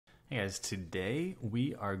Hey guys, today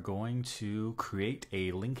we are going to create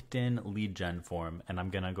a LinkedIn lead gen form, and I'm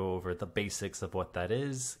going to go over the basics of what that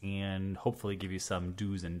is and hopefully give you some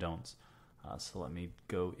do's and don'ts. So let me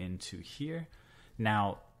go into here.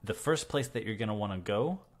 Now, the first place that you're going to want to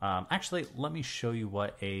go, actually, let me show you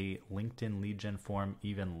what a LinkedIn lead gen form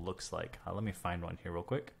even looks like. Let me find one here real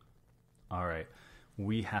quick. All right,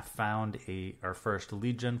 we have found our first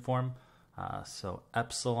lead gen form. So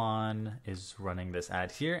Epsilon is running this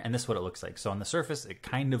ad here, and this is what it looks like. So on the surface, it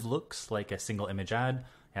kind of looks like a single image ad.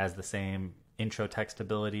 It has the same intro text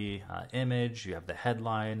ability, image, you have the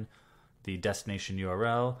headline, the destination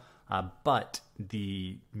URL, but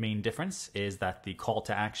the main difference is that the call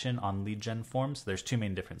to action on lead gen forms, there's two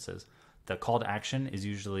main differences. The call to action is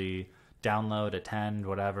usually download, attend,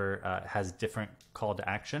 whatever, has different call to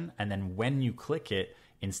action. And then when you click it,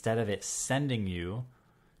 instead of it sending you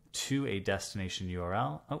to a destination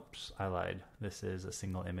URL. Oops, I lied. This is a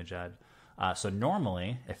single image ad. So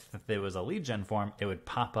normally, if it was a lead gen form, it would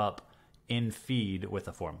pop up in feed with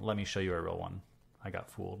a form. Let me show you a real one. I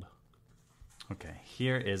got fooled. Okay,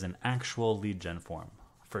 here is an actual lead gen form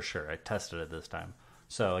for sure. I tested it this time.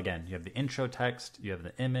 So again, you have the intro text, you have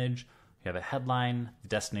the image, you have a headline, the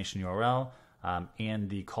destination URL, and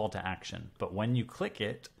the call to action. But when you click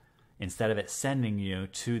it, instead of it sending you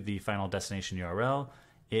to the final destination URL,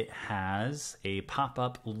 it has a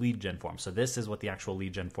pop-up lead gen form. So this is what the actual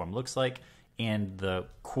lead gen form looks like. And the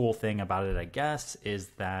cool thing about it, I guess, is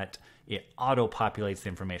that it auto-populates the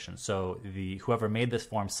information. So whoever made this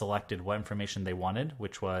form selected what information they wanted,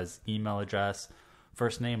 which was email address,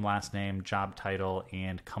 first name, last name, job title,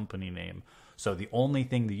 and company name. So the only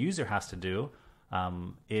thing the user has to do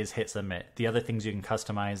is hit submit. The other things you can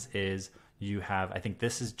customize is you have, I think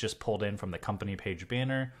this is just pulled in from the company page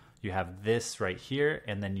banner. You have this right here,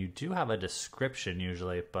 and then you do have a description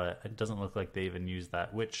usually, but it doesn't look like they even use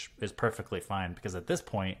that, which is perfectly fine because at this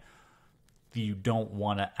point, you don't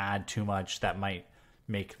want to add too much that might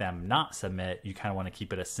make them not submit. You kind of want to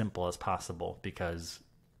keep it as simple as possible because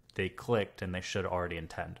they clicked and they should already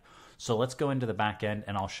intend. So let's go into the back end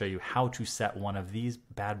and I'll show you how to set one of these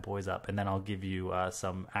bad boys up, and then I'll give you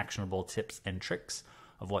some actionable tips and tricks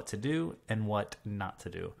of what to do and what not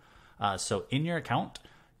to do. So in your account,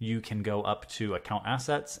 you can go up to account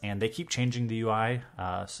assets, and they keep changing the UI.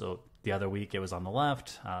 So the other week it was on the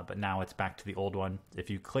left, but now it's back to the old one. If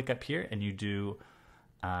you click up here and you do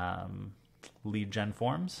lead gen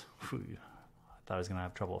forms, I thought I was gonna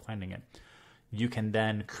have trouble finding it. You can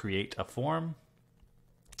then create a form,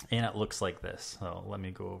 and it looks like this. So let me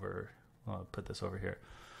go over, I'll put this over here.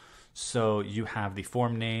 So you have the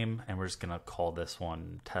form name, and we're just gonna call this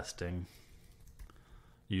one testing.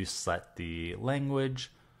 You set the language.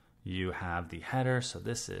 You have the header. So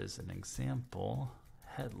this is an example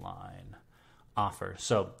headline offer.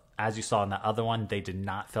 So as you saw in that other one, they did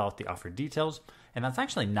not fill out the offer details. And that's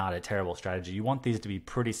actually not a terrible strategy. You want these to be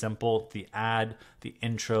pretty simple. The ad, the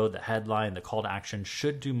intro, the headline, the call to action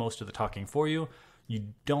should do most of the talking for you. You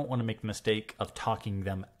don't want to make the mistake of talking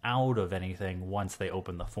them out of anything once they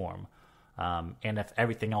open the form. And if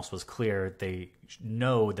everything else was clear, they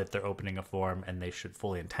know that they're opening a form and they should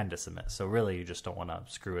fully intend to submit. So really, you just don't want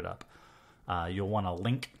to screw it up. You'll want to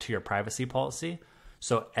link to your privacy policy.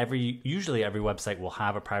 So usually every website will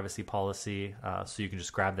have a privacy policy. So you can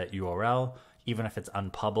just grab that URL. Even if it's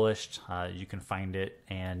unpublished, you can find it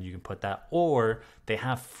and you can put that. Or they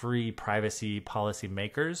have free privacy policy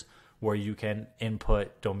makers where you can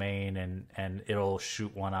input domain and it'll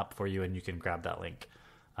shoot one up for you and you can grab that link.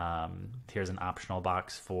 Here's an optional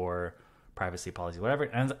box for privacy policy, whatever.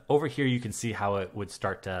 And over here, you can see how it would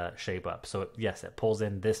start to shape up. So yes, it pulls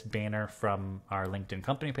in this banner from our LinkedIn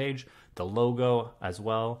company page, the logo as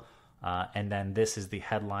well. And then this is the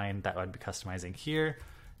headline that I'd be customizing here.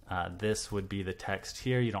 This would be the text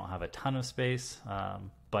here. You don't have a ton of space,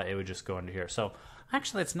 but it would just go into here. So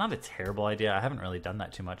actually, it's not a terrible idea. I haven't really done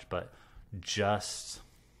that too much, but just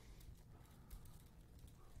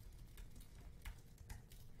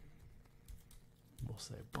we'll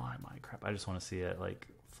say buy my crap. I just want to see it like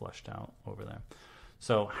fleshed out over there.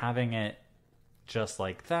 So having it just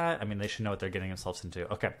like that, I mean, they should know what they're getting themselves into.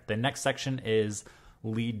 Okay, the next section is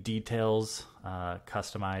lead details,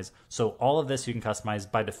 customize. So all of this you can customize.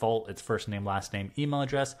 By default, it's first name, last name, email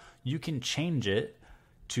address. You can change it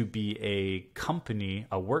to be a company,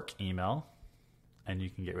 a work email, and you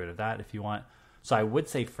can get rid of that if you want. So I would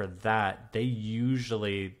say for that,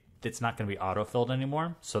 it's not going to be auto-filled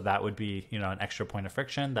anymore. So that would be, an extra point of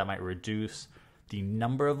friction that might reduce the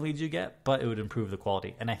number of leads you get, but it would improve the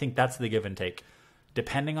quality. And I think that's the give and take.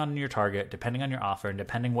 Depending on your target, depending on your offer, and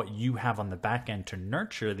depending what you have on the back end to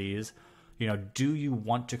nurture these, do you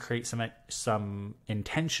want to create some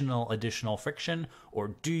intentional additional friction,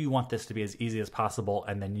 or do you want this to be as easy as possible,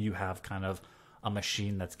 and then you have kind of a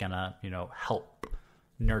machine that's gonna help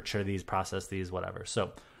nurture these, process these, whatever.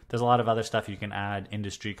 So there's a lot of other stuff you can add: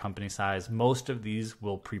 industry, company size. Most of these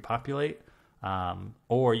will pre-populate,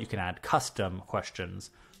 or you can add custom questions,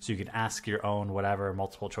 so you can ask your own whatever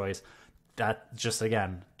multiple choice. That just,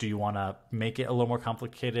 again, do you want to make it a little more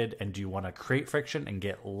complicated, and do you want to create friction and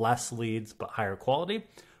get less leads but higher quality,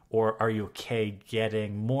 or are you okay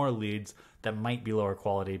getting more leads that might be lower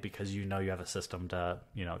quality because you have a system to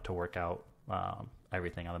to work out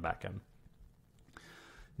everything on the back end?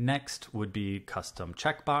 Next would be custom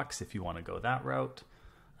checkbox if you want to go that route.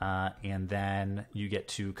 And then you get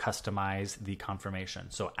to customize the confirmation.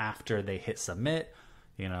 So after they hit submit,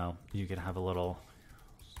 you can have a little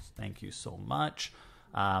thank you so much.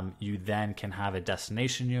 You then can have a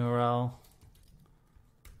destination URL.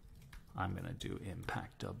 I'm going to do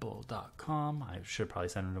impactable.com. I should probably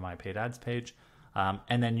send them to my paid ads page.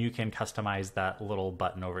 And then you can customize that little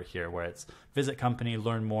button over here where it's visit company,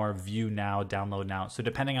 learn more, view now, download now. So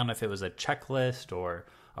depending on if it was a checklist or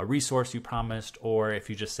a resource you promised, or if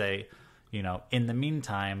you just say, in the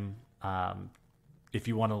meantime, if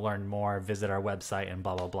you want to learn more, visit our website and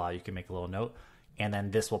blah, blah, blah, you can make a little note. And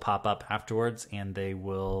then this will pop up afterwards and they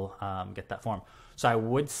will get that form. So I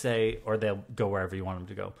would say, or they'll go wherever you want them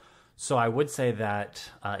to go. So I would say that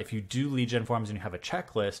if you do lead gen forms and you have a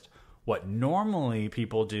checklist, what normally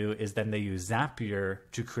people do is then they use Zapier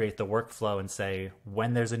to create the workflow and say,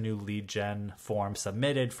 when there's a new lead gen form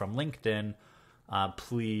submitted from LinkedIn,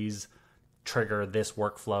 please trigger this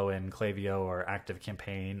workflow in Klaviyo or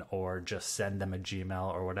ActiveCampaign, or just send them a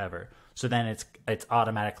Gmail or whatever. So then it's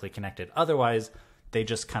automatically connected. Otherwise, they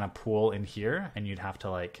just kind of pool in here and you'd have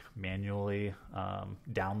to manually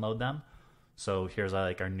download them. So here's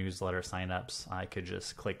our newsletter signups. I could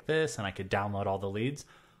just click this and I could download all the leads.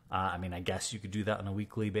 I guess you could do that on a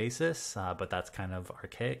weekly basis, but that's kind of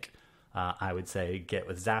archaic. I would say get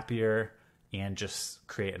with Zapier and just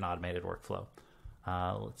create an automated workflow.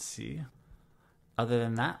 Let's see. Other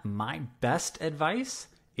than that, my best advice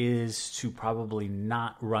is to probably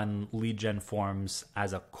not run lead gen forms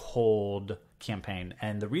as a cold campaign.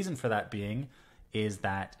 And the reason for that being is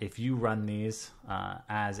that if you run these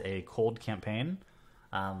as a cold campaign,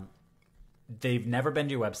 they've never been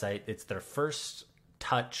to your website. It's their first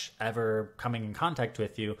touch ever coming in contact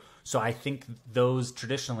with you. So I think those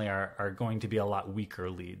traditionally are going to be a lot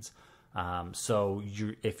weaker leads. So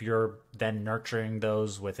if you're then nurturing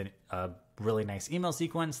those with a really nice email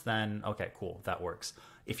sequence, then okay, cool, that works.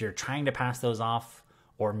 If you're trying to pass those off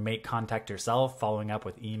or make contact yourself, following up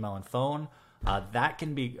with email and phone, that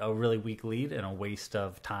can be a really weak lead and a waste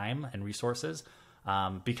of time and resources.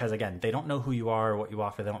 Because again, they don't know who you are, what you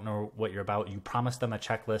offer. They don't know what you're about. You promise them a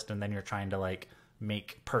checklist and then you're trying to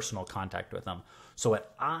make personal contact with them. So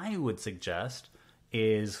what I would suggest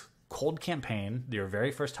is cold campaign, your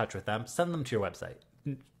very first touch with them, send them to your website.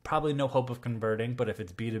 Probably no hope of converting, but if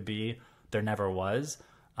it's B2B, there never was.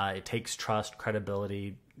 It takes trust,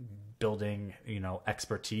 credibility, building,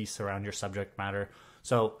 expertise around your subject matter.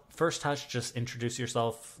 So first touch, just introduce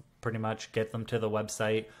yourself, pretty much get them to the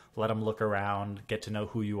website, let them look around, get to know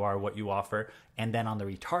who you are, what you offer. And then on the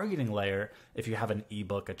retargeting layer, if you have an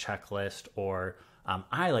ebook, a checklist, or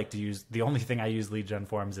I like to use, the only thing I use lead gen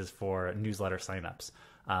forms is for newsletter signups.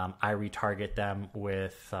 I retarget them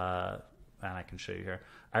with, and I can show you here.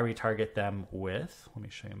 I retarget them with, let me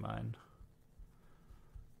show you mine.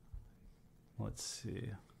 Let's see.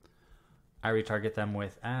 I retarget them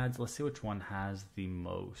with ads. Let's see which one has the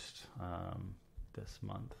most this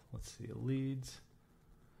month. Let's see, leads.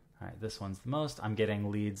 All right, this one's the most. I'm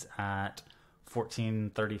getting leads at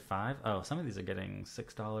 $14.35. Oh, some of these are getting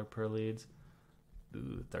 $6 per leads.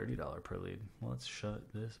 Ooh, $30 per lead. Let's shut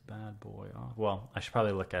this bad boy off. Well, I should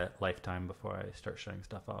probably look at lifetime before I start shutting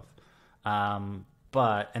stuff off. And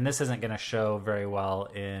this isn't going to show very well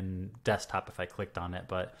in desktop if I clicked on it,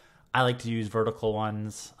 but I like to use vertical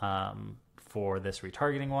ones for this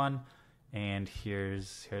retargeting one. And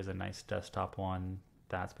here's a nice desktop one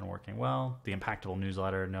that's been working well. The Impactable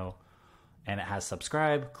newsletter, no. And it has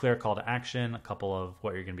subscribe, clear call to action, a couple of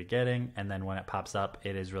what you're going to be getting. And then when it pops up,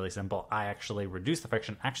 it is really simple. I actually reduce the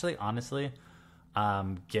friction. Actually, honestly,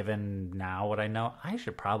 given now what I know, I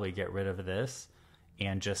should probably get rid of this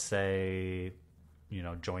and just say,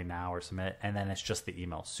 join now or submit. And then it's just the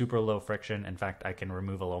email. Super low friction. In fact, I can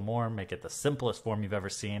remove a little more, make it the simplest form you've ever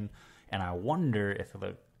seen. And I wonder if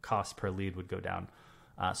the cost per lead would go down.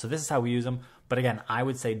 So this is how we use them. But again, I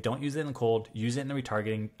would say don't use it in the cold. Use it in the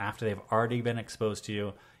retargeting after they've already been exposed to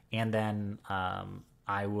you. And then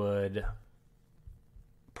I would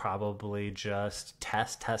probably just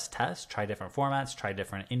test, try different formats, try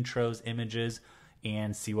different intros, images,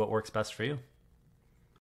 and see what works best for you.